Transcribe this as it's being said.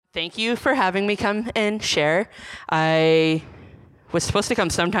Thank you for having me come and share. I was supposed to come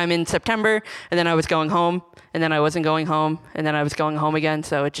sometime in September, and then I was going home, and then I wasn't going home, and then I was going home again,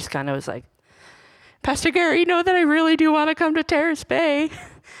 so it just kind of was like, Pastor Gary, you know that I really do want to come to Terrace Bay.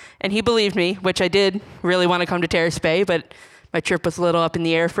 And he believed me, which I did really want to come to Terrace Bay, but my trip was a little up in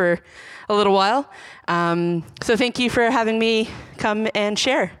the air for a little while. So thank you for having me come and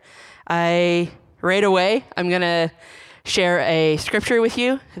share. Right away, I'm going to share a scripture with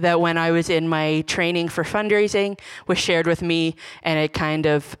you that when I was in my training for fundraising was shared with me, and it kind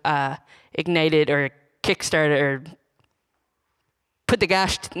of ignited or kickstarted or put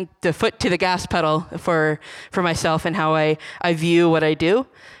the foot to the gas pedal for myself and how I view what I do.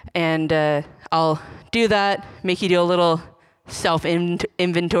 And I'll do that, make you do a little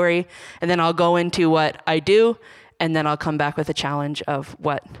self-inventory, and then I'll go into what I do, and then I'll come back with a challenge of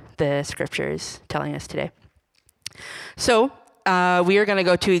what the scripture is telling us today. So we are going to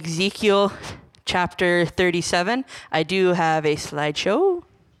go to Ezekiel chapter 37. I do have a slideshow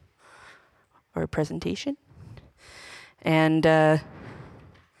or a presentation. And I'm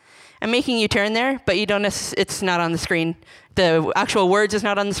making you turn there, but you don't. It's not on the screen. The actual words is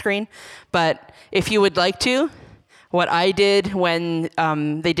not on the screen. But if you would like to, what I did when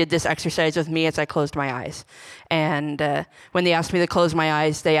they did this exercise with me is I closed my eyes. And when they asked me to close my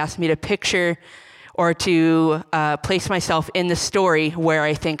eyes, they asked me to picture or to place myself in the story where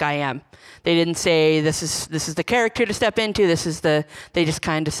I think I am. They didn't say this is the character to step into. They just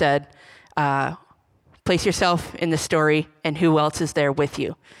kind of said, place yourself in the story and who else is there with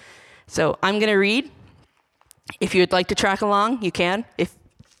you. So I'm going to read. If you would like to track along, you can.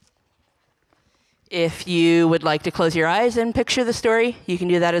 If you would like to close your eyes and picture the story, you can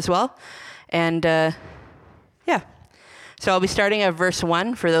do that as well. And yeah. So I'll be starting at verse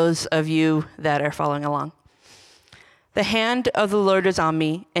 1 for those of you that are following along. The hand of the Lord was on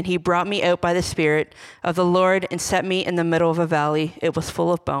me, and he brought me out by the Spirit of the Lord and set me in the middle of a valley. It was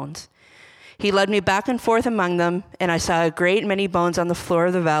full of bones. He led me back and forth among them, and I saw a great many bones on the floor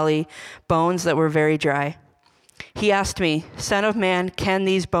of the valley, bones that were very dry. He asked me, Son of man, can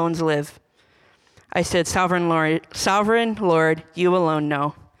these bones live? I said, Sovereign Lord, you alone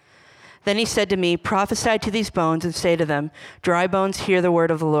know. Then he said to me, Prophesy to these bones and say to them, Dry bones, hear the word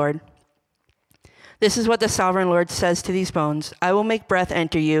of the Lord. This is what the Sovereign Lord says to these bones. I will make breath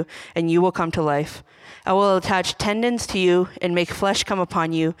enter you, and you will come to life. I will attach tendons to you and make flesh come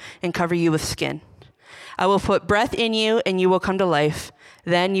upon you and cover you with skin. I will put breath in you, and you will come to life.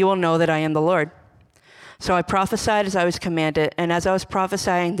 Then you will know that I am the Lord. So I prophesied as I was commanded, and as I was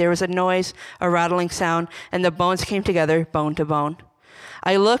prophesying, there was a noise, a rattling sound, and the bones came together, bone to bone.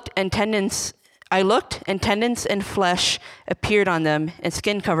 I looked, and tendons and flesh appeared on them, and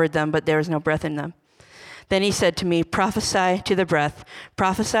skin covered them, but there was no breath in them. Then he said to me, Prophesy to the breath,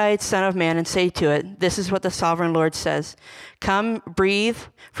 prophesy, Son of man, and say to it, This is what the Sovereign Lord says. Come, breathe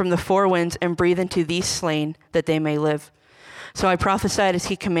from the four winds, and breathe into these slain, that they may live. So I prophesied as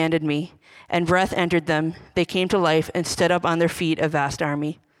he commanded me, and breath entered them. They came to life and stood up on their feet, a vast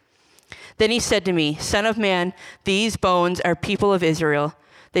army. Then he said to me, Son of man, these bones are people of Israel.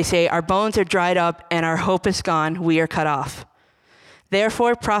 They say, Our bones are dried up, and our hope is gone. We are cut off.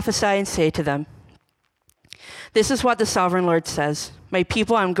 Therefore prophesy and say to them, This is what the Sovereign Lord says. My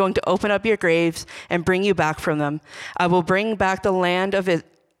people, I'm going to open up your graves and bring you back from them. I will bring back the land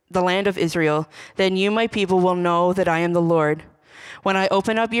of Israel. Then you, my people, will know that I am the Lord. When I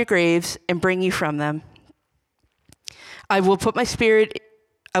open up your graves and bring you from them, I will put my spirit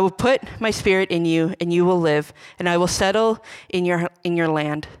in you, and you will live, and I will settle in your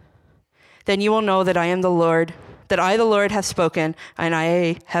land. Then you will know that I am the Lord, that I, the Lord, have spoken, and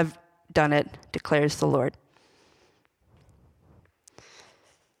I have done it, declares the Lord.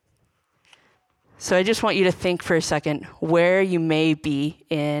 So I just want you to think for a second where you may be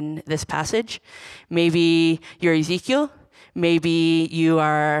in this passage. Maybe you're Ezekiel. Maybe you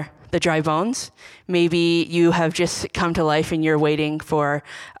are the dry bones. Maybe you have just come to life and you're waiting for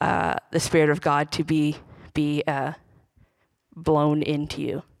the Spirit of God to be blown into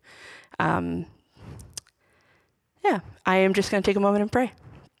you. I am just going to take a moment and pray.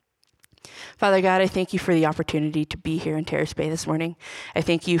 Father God, I thank you for the opportunity to be here in Terrace Bay this morning. I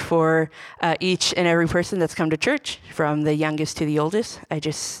thank you for each and every person that's come to church, from the youngest to the oldest. I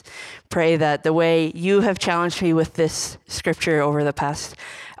just pray that the way you have challenged me with this scripture over the past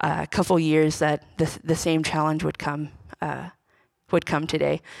couple years, that the same challenge would come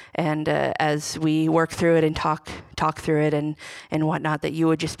today. And as we work through it and talk through it and whatnot, that you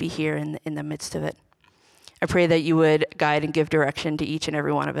would just be here in the midst of it. I pray that you would guide and give direction to each and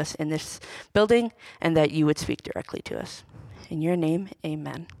every one of us in this building, and that you would speak directly to us. In your name,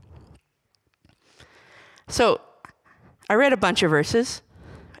 amen. So I read a bunch of verses,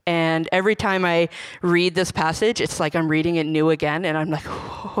 and every time I read this passage, it's like I'm reading it new again, and I'm like,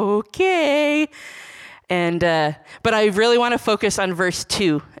 okay. And but I really want to focus on verse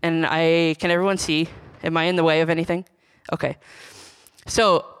 2, and can everyone see? Am I in the way of anything? Okay.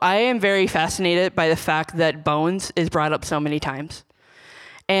 So I am very fascinated by the fact that bones is brought up so many times.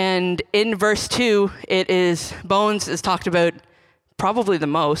 And in verse 2, bones is talked about probably the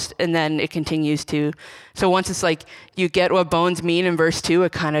most, and then it continues to. So once it's like you get what bones mean in verse 2,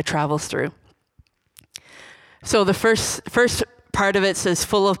 it kind of travels through. So the first part of it says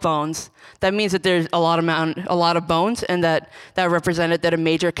full of bones. That means that there's a lot of bones, and that represented that a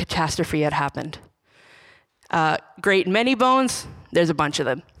major catastrophe had happened. Great many bones, there's a bunch of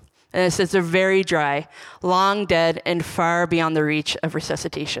them. And it says they're very dry, long dead, and far beyond the reach of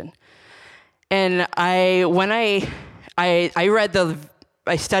resuscitation. And I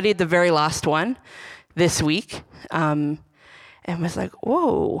studied the very last one this week, and was like,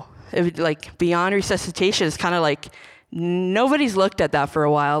 whoa. It was like beyond resuscitation is kind of like nobody's looked at that for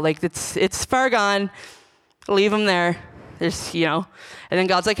a while. Like it's far gone. Leave them there. There's, and then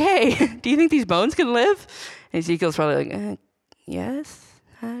God's like, hey, do you think these bones can live? And Ezekiel's probably like, yes.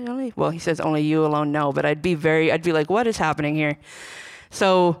 He says only you alone know, but I'd be like, what is happening here?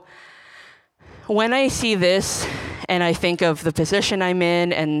 So when I see this and I think of the position I'm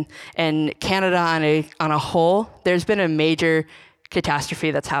in and Canada on a whole, there's been a major catastrophe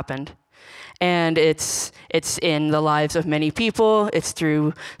that's happened. And it's in the lives of many people. It's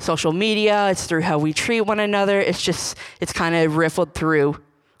through social media. It's through how we treat one another. It's kind of rippled through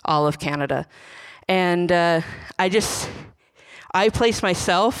all of Canada. And I place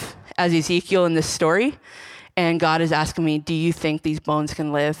myself as Ezekiel in this story, and God is asking me, do you think these bones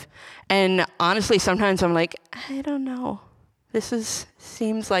can live? And honestly, sometimes I'm like, I don't know.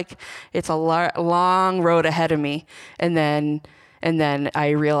 Seems like it's a long road ahead of me. And then I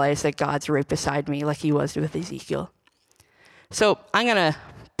realize that God's right beside me like he was with Ezekiel. So I'm going to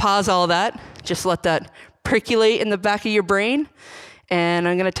pause all that, just let that percolate in the back of your brain, and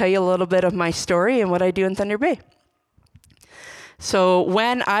I'm going to tell you a little bit of my story and what I do in Thunder Bay. So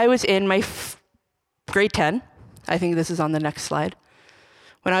when I was in my grade 10, I think this is on the next slide.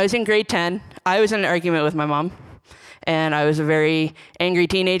 When I was in grade 10, I was in an argument with my mom, and I was a very angry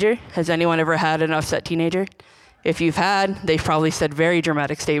teenager. Has anyone ever had an upset teenager? If you've had, they've probably said very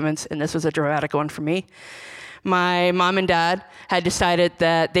dramatic statements, and this was a dramatic one for me. My mom and dad had decided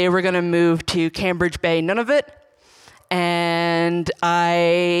that they were going to move to Cambridge Bay, Nunavut, and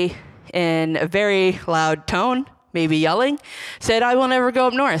I, in a very loud tone, maybe yelling, said, I will never go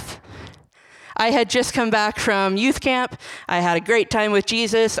up north. I had just come back from youth camp. I had a great time with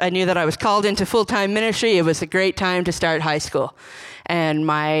Jesus. I knew that I was called into full-time ministry. It was a great time to start high school. And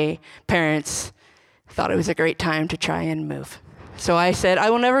my parents thought it was a great time to try and move. So I said, I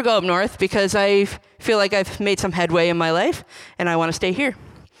will never go up north because I feel like I've made some headway in my life, and I want to stay here.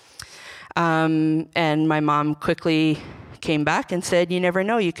 And my mom quickly came back and said, you never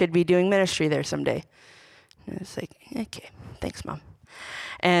know, you could be doing ministry there someday. And I was like, okay, thanks, Mom.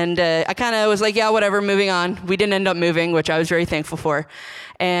 And I kind of was like, yeah, whatever, moving on. We didn't end up moving, which I was very thankful for.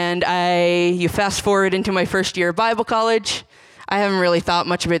 And you fast forward into my first year of Bible college. I haven't really thought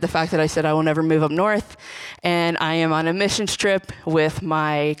much about the fact that I said I will never move up north. And I am on a missions trip with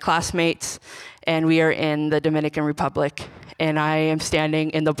my classmates, and we are in the Dominican Republic. And I am standing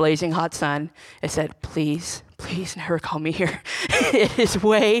in the blazing hot sun. I said, please never call me here. It is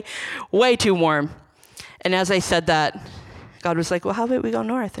way, way too warm. And as I said that, God was like, well, how about we go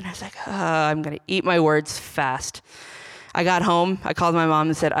north? And I was like, I'm going to eat my words fast. I got home. I called my mom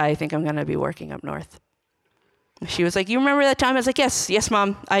and said, I think I'm going to be working up north. She was like, you remember that time? I was like, yes,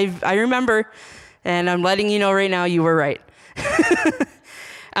 Mom. I remember. And I'm letting you know right now you were right.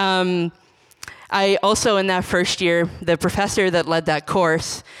 I also, in that first year, the professor that led that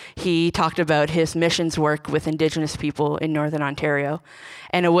course, he talked about his missions work with Indigenous people in Northern Ontario.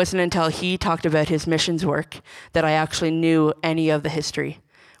 And it wasn't until he talked about his missions work that I actually knew any of the history,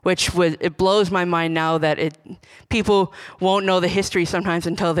 it blows my mind now that people won't know the history sometimes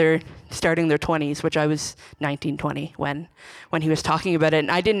until they're starting their 20s, which I was 19, 20 when he was talking about it. And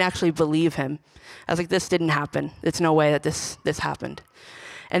I didn't actually believe him. I was like, this didn't happen. It's no way that this happened.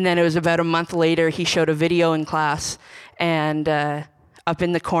 And then it was about a month later, he showed a video in class, and up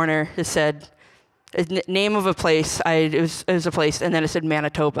in the corner, it said, name of a place, it was a place, and then it said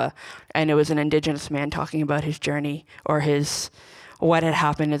Manitoba, and it was an Indigenous man talking about his journey or what had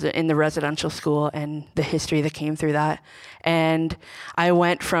happened in the residential school and the history that came through that. And I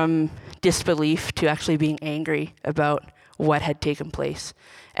went from disbelief to actually being angry about what had taken place,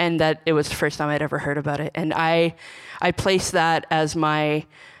 and that it was the first time I'd ever heard about it. And I placed that as my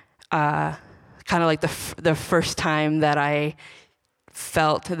kind of like the first time that I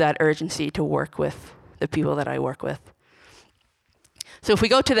felt that urgency to work with the people that I work with. So if we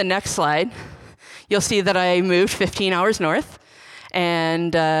go to the next slide, you'll see that I moved 15 hours north,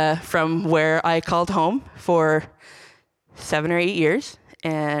 and from where I called home for 7 or 8 years.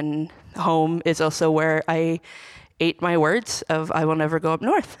 And home is also where I ate my words of I will never go up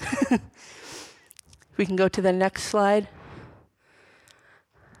north. We can go to the next slide.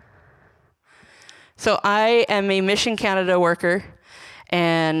 So I am a Mission Canada worker,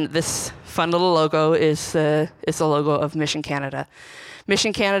 and this fun little logo is the logo of Mission Canada.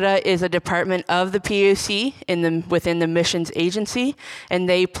 Mission Canada is a department of the PUC within the missions agency, and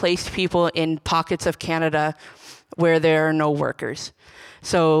they place people in pockets of Canada where there are no workers.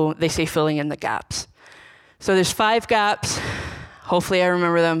 So they say filling in the gaps. So there's 5 gaps. Hopefully I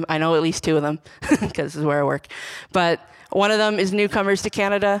remember them. I know at least 2 of them because this is where I work. But one of them is newcomers to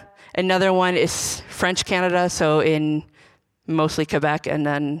Canada. Another one is French Canada, so in mostly Quebec and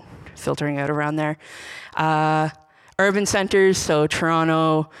then filtering out around there. Urban centers, so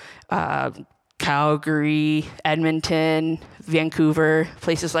Toronto, Calgary, Edmonton, Vancouver,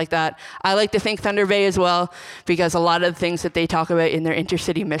 places like that. I like to think Thunder Bay as well, because a lot of the things that they talk about in their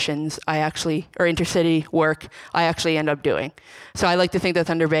intercity missions, or intercity work, I actually end up doing. So I like to think that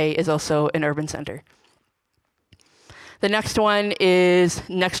Thunder Bay is also an urban center. The next one is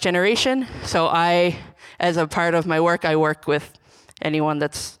Next Generation. So as a part of my work, I work with anyone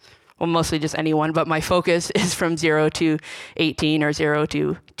that's, well, mostly just anyone, but my focus is from 0 to 18 or 0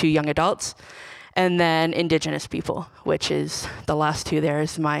 to young adults. And then Indigenous people, which is the last 2 there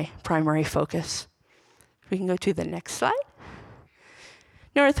is my primary focus. We can go to the next slide.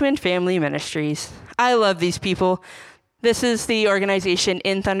 Northwind Family Ministries. I love these people. This is the organization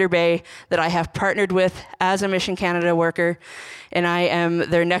in Thunder Bay that I have partnered with as a Mission Canada worker, and I am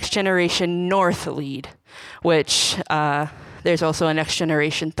their Next Generation North lead, which there's also a Next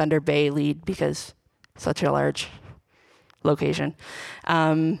Generation Thunder Bay lead because such a large location.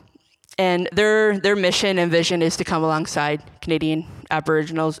 And their mission and vision is to come alongside Canadian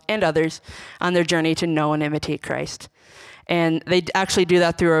Aboriginals and others on their journey to know and imitate Christ. And they actually do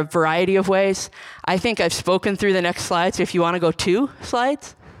that through a variety of ways. I think I've spoken through the next slide, so if you want to go 2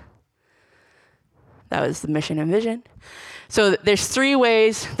 slides. That was the mission and vision. So there's 3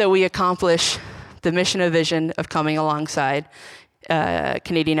 ways that we accomplish the mission and vision of coming alongside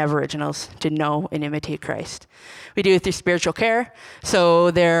Canadian Aboriginals to know and imitate Christ. We do it through spiritual care.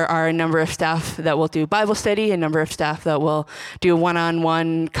 So there are a number of staff that will do Bible study, a number of staff that will do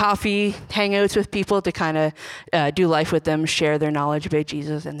one-on-one coffee hangouts with people to kind of do life with them, share their knowledge about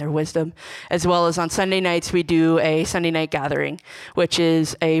Jesus and their wisdom. As well as on Sunday nights, we do a Sunday night gathering, which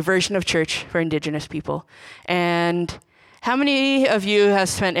is a version of church for Indigenous people. And how many of you have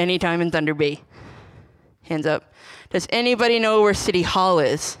spent any time in Thunder Bay? Hands up. Does anybody know where City Hall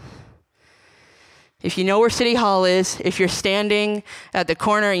is? If you know where City Hall is, if you're standing at the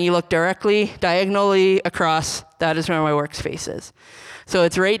corner and you look diagonally across, that is where my workspace is. So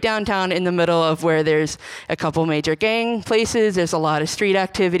it's right downtown in the middle of where there's a couple major gang places. There's a lot of street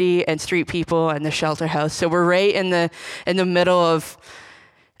activity and street people and the shelter house. So we're right in the middle of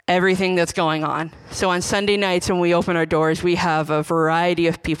everything that's going on. So on Sunday nights when we open our doors, we have a variety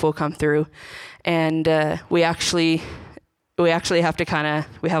of people come through. And we actually have to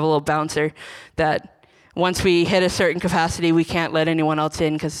we have a little bouncer that once we hit a certain capacity, we can't let anyone else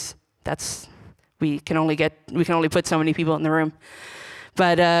in because we can only put so many people in the room.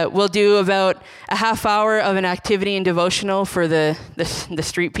 But we'll do about a half hour of an activity and devotional for the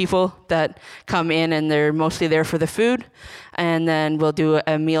street people that come in, and they're mostly there for the food. And then we'll do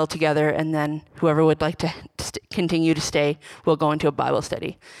a meal together, and then whoever would like to continue to stay will go into a Bible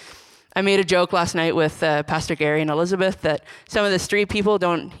study. I made a joke last night with Pastor Gary and Elizabeth that some of the street people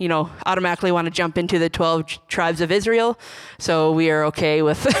don't, automatically want to jump into the 12 tribes of Israel. So we are okay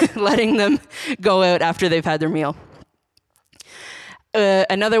with letting them go out after they've had their meal.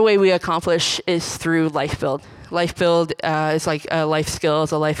 Another way we accomplish is through Life Build. Life Build is like a life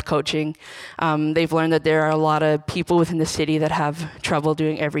skills, a life coaching. They've learned that there are a lot of people within the city that have trouble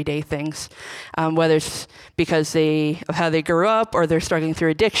doing everyday things, whether it's because of how they grew up, or they're struggling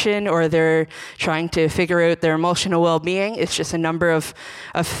through addiction, or they're trying to figure out their emotional well-being. It's just a number of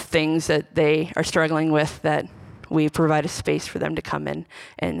things that they are struggling with that we provide a space for them to come in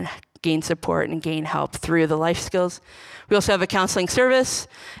and gain support and gain help through the life skills. We also have a counseling service,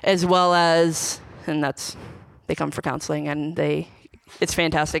 as well as, they come for counseling, and it's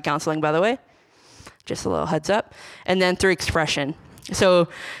fantastic counseling, by the way. Just a little heads up. And then through expression. So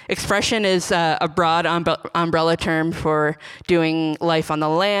expression is a broad umbrella term for doing life on the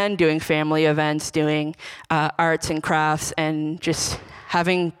land, doing family events, doing arts and crafts, and just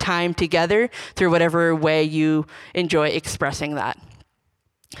having time together through whatever way you enjoy expressing that.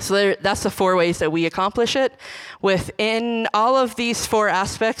 So that's the 4 ways that we accomplish it. Within all of these 4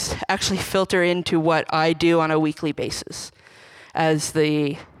 aspects actually filter into what I do on a weekly basis as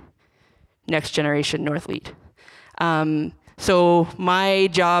the Next Generation North Lead. So my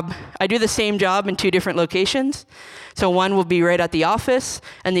job, I do the same job in 2 different locations. So one will be right at the office,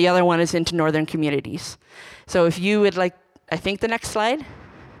 and the other one is into northern communities. So if you would like, I think the next slide.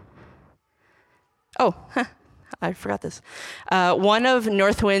 Oh, I forgot this. One of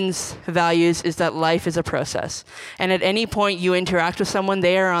Northwind's values is that life is a process, and at any point you interact with someone,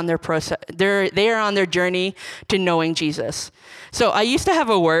 they are on their process. They are on their journey to knowing Jesus. So I used to have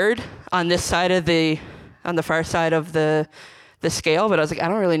a word on this side of on the far side of the scale, but I was like, I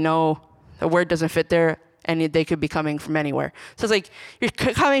don't really know. The word doesn't fit there, and they could be coming from anywhere. So it's like, you're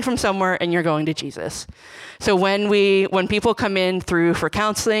coming from somewhere and you're going to Jesus. So when people come in through for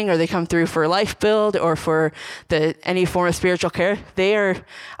counseling, or they come through for life build, or for any form of spiritual care,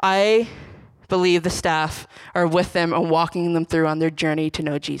 I believe the staff are with them and walking them through on their journey to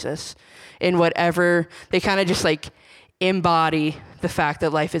know Jesus. In whatever, they kind of just like embody the fact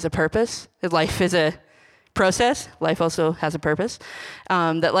that life is a purpose, that life is a process. Life also has a purpose.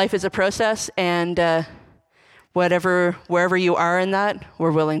 That life is a process, and wherever you are in that,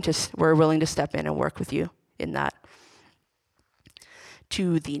 we're willing to step in and work with you in that.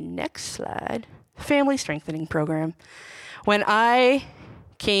 To the next slide, Family Strengthening Program. When I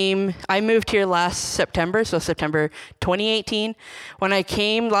moved here last September, so September 2018. When I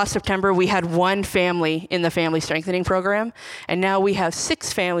came last September, we had 1 family in the Family Strengthening Program, and now we have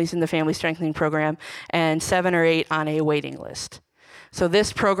 6 families in the Family Strengthening Program and 7 or 8 on a waiting list. So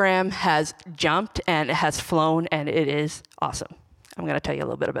this program has jumped and it has flown, and it is awesome. I'm going to tell you a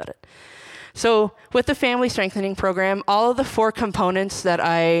little bit about it. So with the Family Strengthening Program, all of the 4 components that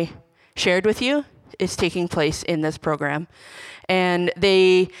I shared with you is taking place in this program. And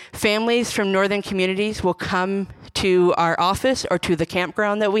families from northern communities will come to our office or to the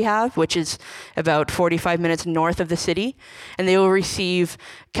campground that we have, which is about 45 minutes north of the city. And they will receive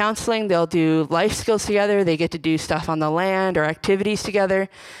counseling. They'll do life skills together. They get to do stuff on the land or activities together,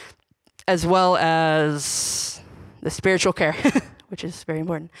 as well as the spiritual care, which is very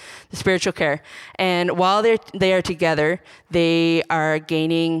important, the spiritual care. And while they are together, they are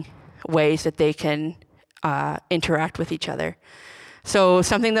gaining ways that they can interact with each other. So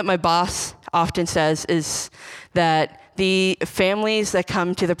something that my boss often says is that the families that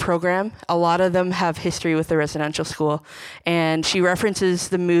come to the program, a lot of them have history with the residential school. And she references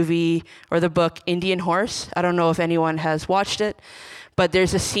the movie or the book Indian Horse. I don't know if anyone has watched it, but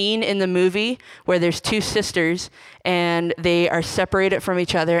there's a scene in the movie where there's 2 sisters, and they are separated from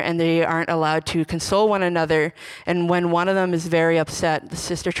each other, and they aren't allowed to console one another. And when one of them is very upset, the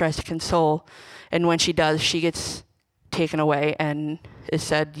sister tries to console. And when she does, she gets taken away and is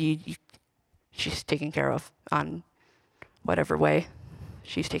said she's taken care of on whatever way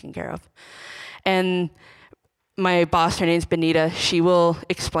she's taken care of. And my boss, her name's Benita, she will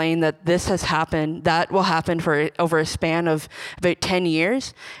explain that that will happen for over a span of about 10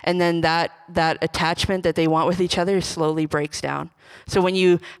 years. And then that attachment that they want with each other slowly breaks down. So when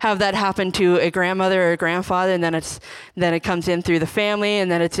you have that happen to a grandmother or a grandfather, and then it comes in through the family,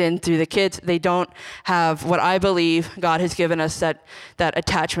 and then it's in through the kids, they don't have what I believe God has given us, that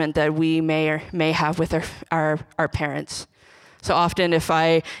attachment that we may have with our parents. So often if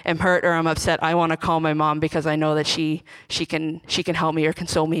I am hurt or I'm upset, I want to call my mom because I know that she can help me or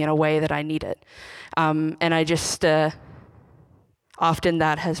console me in a way that I need it. And I just, often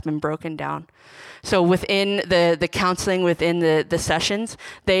that has been broken down. So within the counseling, within the sessions,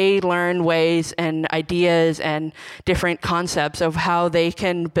 they learn ways and ideas and different concepts of how they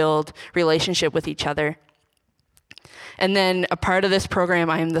can build relationship with each other. And then a part of this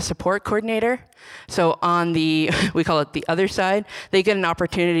program, I am the support coordinator. So on we call it the other side, they get an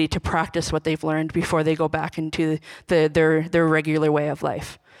opportunity to practice what they've learned before they go back into their regular way of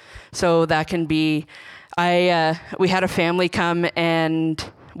life. So that can be, we had a family come and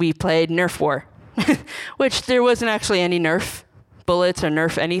we played Nerf War, which there wasn't actually any Nerf bullets or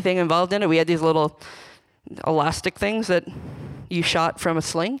Nerf anything involved in it. We had these little elastic things that you shot from a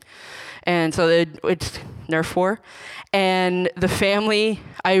sling. And so it's Nerf War. And the family,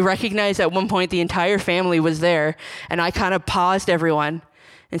 I recognized at one point the entire family was there, and I kind of paused everyone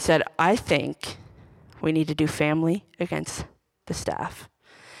and said, I think we need to do family against the staff.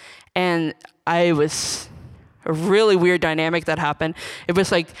 And I was a really weird dynamic that happened. It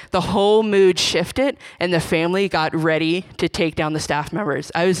was like the whole mood shifted and the family got ready to take down the staff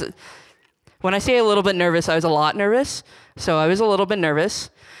members. When I say a little bit nervous, I was a lot nervous. So I was a little bit nervous.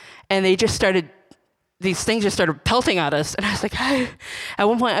 And these things just started pelting at us. And I was like, at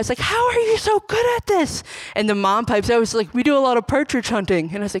one point I was like, how are you so good at this? And the mom pipes out, was like, we do a lot of partridge hunting.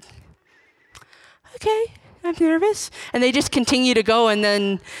 And I was like, okay, I'm nervous. And they just continue to go. And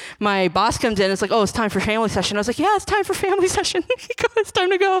then my boss comes in and it's like, oh, it's time for family session. I was like, yeah, it's time for family session. It's time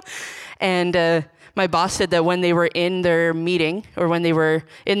to go. And my boss said that when they were in their meeting or when they were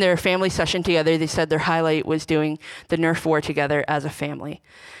in their family session together, they said their highlight was doing the Nerf war together as a family.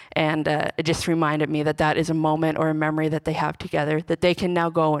 And it just reminded me that that is a moment or a memory that they have together that they can now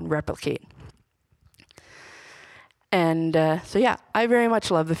go and replicate. And so yeah, I very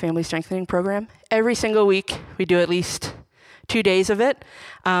much love the Family Strengthening Program. Every single week, we do at least 2 days of it.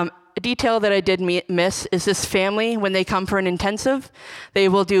 A detail that I did miss is this family, when they come for an intensive, they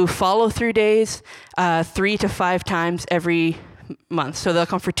will do follow-through days 3 to 5 times every month. So they'll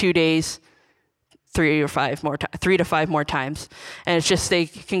come for 2 days, 3 to 5 more times. And it's just they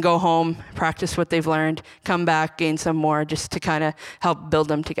can go home, practice what they've learned, come back, gain some more, just to kind of help build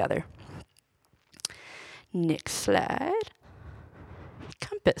them together. Next slide.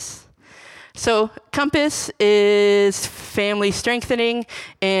 Compass. So Compass is family strengthening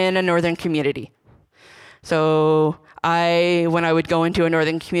in a northern community. So when I would go into a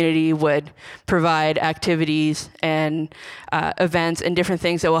northern community, would provide activities and events and different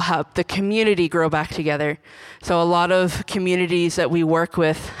things that will help the community grow back together. So a lot of communities that we work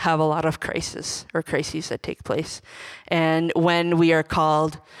with have a lot of crises that take place. And when we are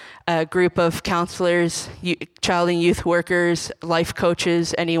called, a group of counselors, child and youth workers, life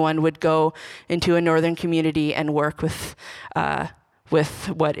coaches, anyone would go into a northern community and work with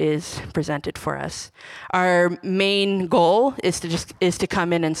what is presented for us. Our main goal is to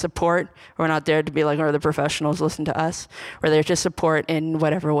come in and support. We're not there to be like, oh, the professionals listen to us. We're there to support in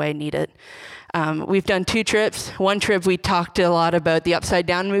whatever way needed. We've done 2 trips. One trip we talked a lot about the Upside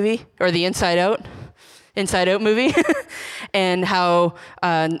Down movie, or the Inside Out movie, and how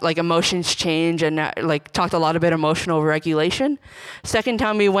like emotions change, and like talked a lot about emotional regulation. Second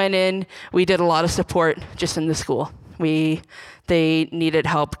time we went in, we did a lot of support just in the school. They needed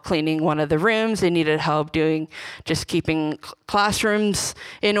help cleaning one of the rooms. They needed help keeping classrooms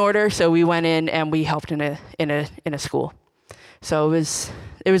in order. So we went in and we helped in a school. So it's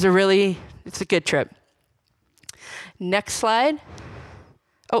a good trip. Next slide.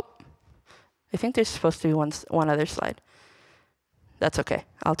 Oh, I think there's supposed to be one other slide. That's okay.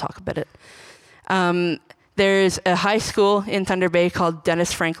 I'll talk about it. There's a high school in Thunder Bay called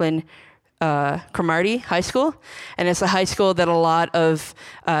Dennis Franklin Cromartie High School, and it's a high school that a lot of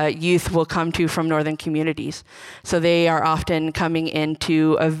youth will come to from northern communities. So they are often coming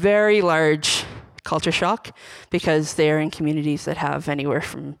into a very large culture shock because they are in communities that have anywhere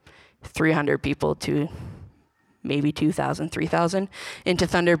from 300 people to maybe 2,000, 3,000, into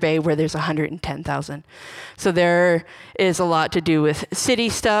Thunder Bay where there's 110,000. So there is a lot to do with city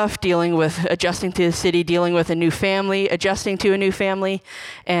stuff, dealing with adjusting to the city, dealing with a new family, adjusting to a new family.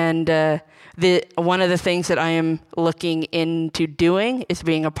 And one of the things that I am looking into doing is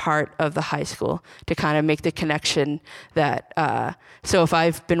being a part of the high school to kind of make the connection that, so if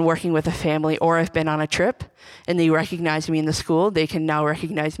I've been working with a family or I've been on a trip and they recognize me in the school, they can now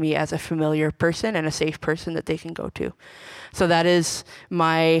recognize me as a familiar person and a safe person that they can go to. So that is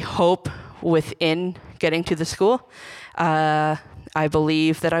my hope within getting to the school. I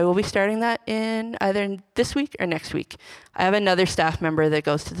believe that I will be starting that in either this week or next week. I have another staff member that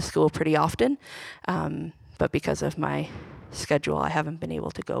goes to the school pretty often, but because of my schedule, I haven't been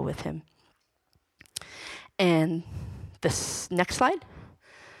able to go with him. And this next slide.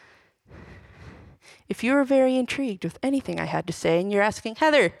 If you are very intrigued with anything I had to say and you're asking,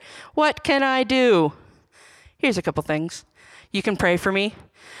 Heather, what can I do? Here's a couple things. You can pray for me.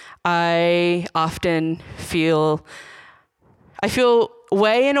 I often feel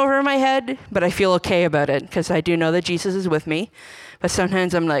way in over my head, but I feel okay about it because I do know that Jesus is with me. But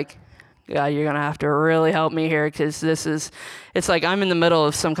sometimes I'm like, God, you're going to have to really help me here because it's like I'm in the middle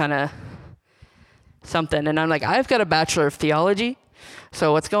of some kind of something. And I'm like, I've got a Bachelor of Theology.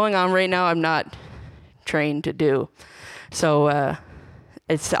 So what's going on right now, I'm not trained to do. So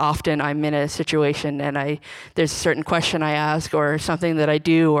it's often I'm in a situation and there's a certain question I ask or something that I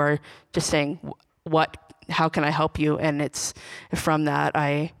do or just saying, how can I help you? And it's from that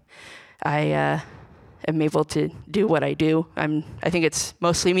I am able to do what I do. I think it's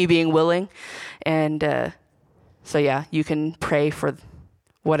mostly me being willing. And so yeah, you can pray for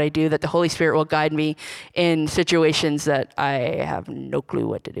what I do, that the Holy Spirit will guide me in situations that I have no clue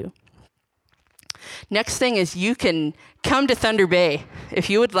what to do. Next thing is you can come to Thunder Bay if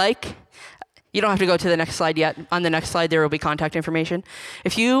you would like. You don't have to go to the next slide yet. On the next slide, there will be contact information.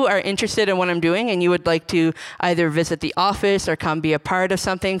 If you are interested in what I'm doing and you would like to either visit the office or come be a part of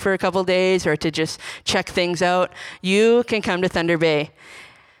something for a couple days or to just check things out, you can come to Thunder Bay.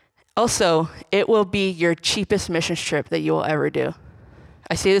 Also, it will be your cheapest mission trip that you will ever do.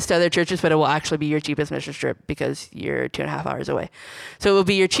 I say this to other churches, but it will actually be your cheapest mission trip because you're 2.5 hours away. So it will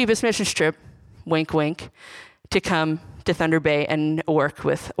be your cheapest mission trip, wink, wink, to come to Thunder Bay and work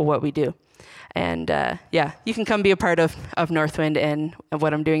with what we do. And you can come be a part of Northwind and of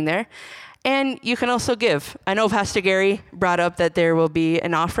what I'm doing there. And you can also give. I know Pastor Gary brought up that there will be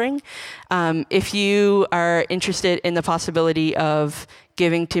an offering. If you are interested in the possibility of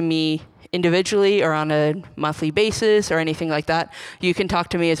giving to me individually or on a monthly basis or anything like that, you can talk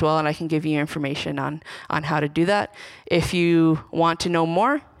to me as well, and I can give you information on how to do that. If you want to know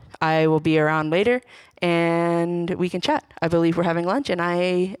more, I will be around later, and we can chat. I believe we're having lunch, and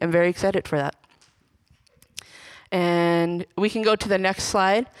I am very excited for that. And we can go to the next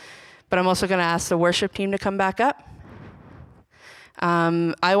slide, but I'm also going to ask the worship team to come back up.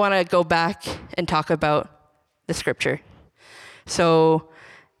 I want to go back and talk about the scripture. So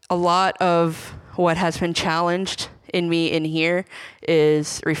a lot of what has been challenged in me in here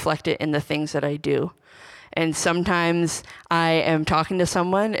is reflected in the things that I do. And sometimes I am talking to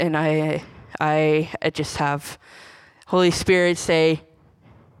someone and I just have Holy Spirit say,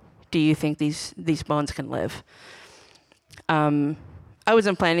 do you think these bones can live? I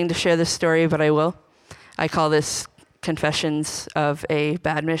wasn't planning to share this story, but I will. I call this Confessions of a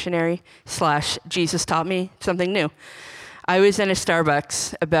Bad Missionary / Jesus Taught Me Something New. I was in a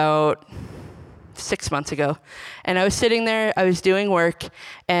Starbucks about 6 months ago, and I was sitting there, I was doing work,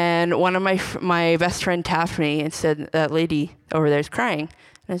 and one of my best friend tapped me and said, that lady over there is crying.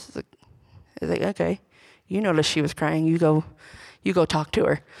 And I was like, okay, you noticed she was crying, you go talk to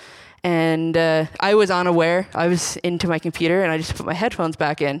her. And I was unaware. I was into my computer, and I just put my headphones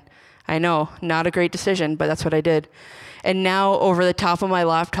back in. I know, not a great decision, but that's what I did. And now, over the top of my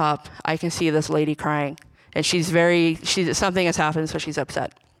laptop, I can see this lady crying. And something has happened, so she's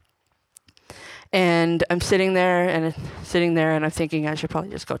upset. And I'm sitting there, and I'm thinking I should probably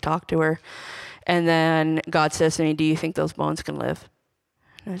just go talk to her. And then God says to me, do you think those bones can live?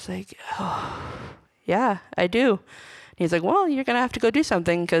 And I was like, oh, yeah, I do. He's like, well, you're going to have to go do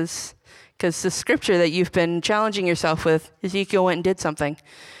something because the scripture that you've been challenging yourself with, Ezekiel went and did something.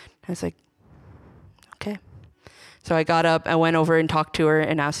 I was like, okay. So I got up, I went over and talked to her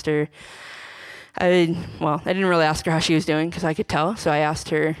and asked her, I didn't really ask her how she was doing because I could tell. So I asked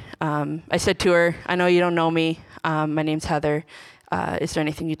her, I said to her, I know you don't know me. My name's Heather. Is there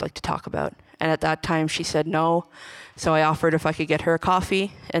anything you'd like to talk about? And at that time she said no. So I offered if I could get her a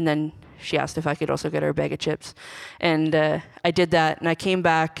coffee, and then she asked if I could also get her a bag of chips. And I did that, and I came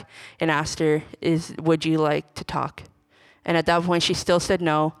back and asked her, would you like to talk? And at that point, she still said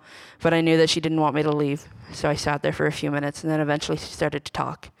no, but I knew that she didn't want me to leave. So I sat there for a few minutes, and then eventually she started to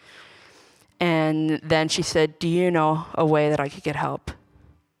talk. And then she said, do you know a way that I could get help?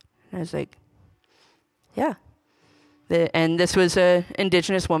 And I was like, yeah. And this was an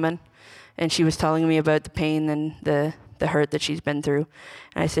Indigenous woman, and she was telling me about the pain and the hurt that she's been through.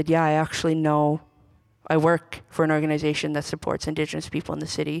 And I said, yeah, I actually know. I work for an organization that supports Indigenous people in the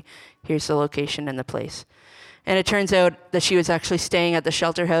city. Here's the location and the place. And it turns out that she was actually staying at the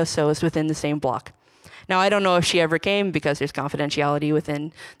shelter house, so it was within the same block. Now, I don't know if she ever came because there's confidentiality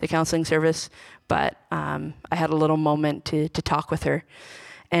within the counseling service, but I had a little moment to talk with her.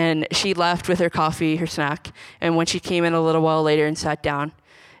 And she left with her coffee, her snack, and when she came in a little while later and sat down,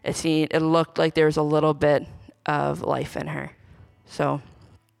 it looked like there was a little bit of life in her. So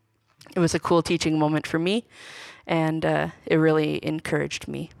it was a cool teaching moment for me, and it really encouraged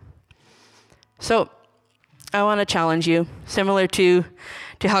me. So I want to challenge you, similar to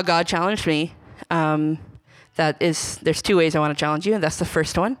how God challenged me. There's 2 ways I want to challenge you, and that's the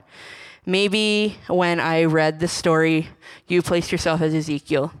first one. Maybe when I read the story, you placed yourself as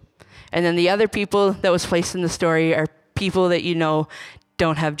Ezekiel, and then the other people that was placed in the story are people that you know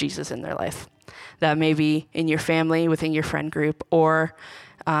don't have Jesus in their life. That may be in your family, within your friend group, or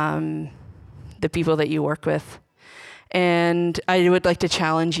the people that you work with. And I would like to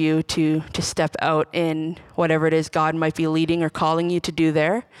challenge you to step out in whatever it is God might be leading or calling you to do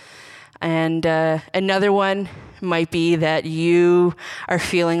there. And another one might be that you are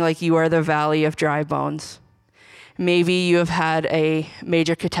feeling like you are the valley of dry bones. Maybe you have had a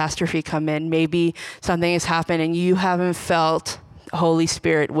major catastrophe come in. Maybe something has happened and you haven't felt Holy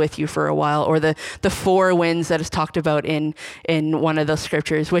Spirit with you for a while, or the four winds that is talked about in one of those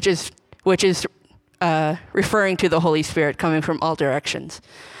scriptures, which is referring to the Holy Spirit coming from all directions.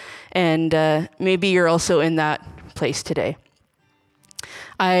 And maybe you're also in that place today.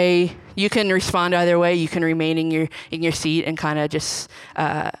 You can respond either way. You can remain in your seat and kind of just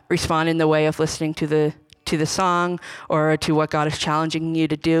respond in the way of listening to the song or to what God is challenging you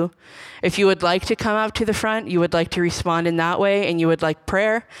to do. If you would like to come up to the front, you would like to respond in that way, and you would like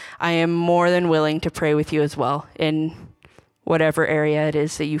prayer, I am more than willing to pray with you as well in whatever area it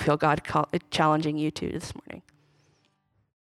is that you feel God challenging you to this morning.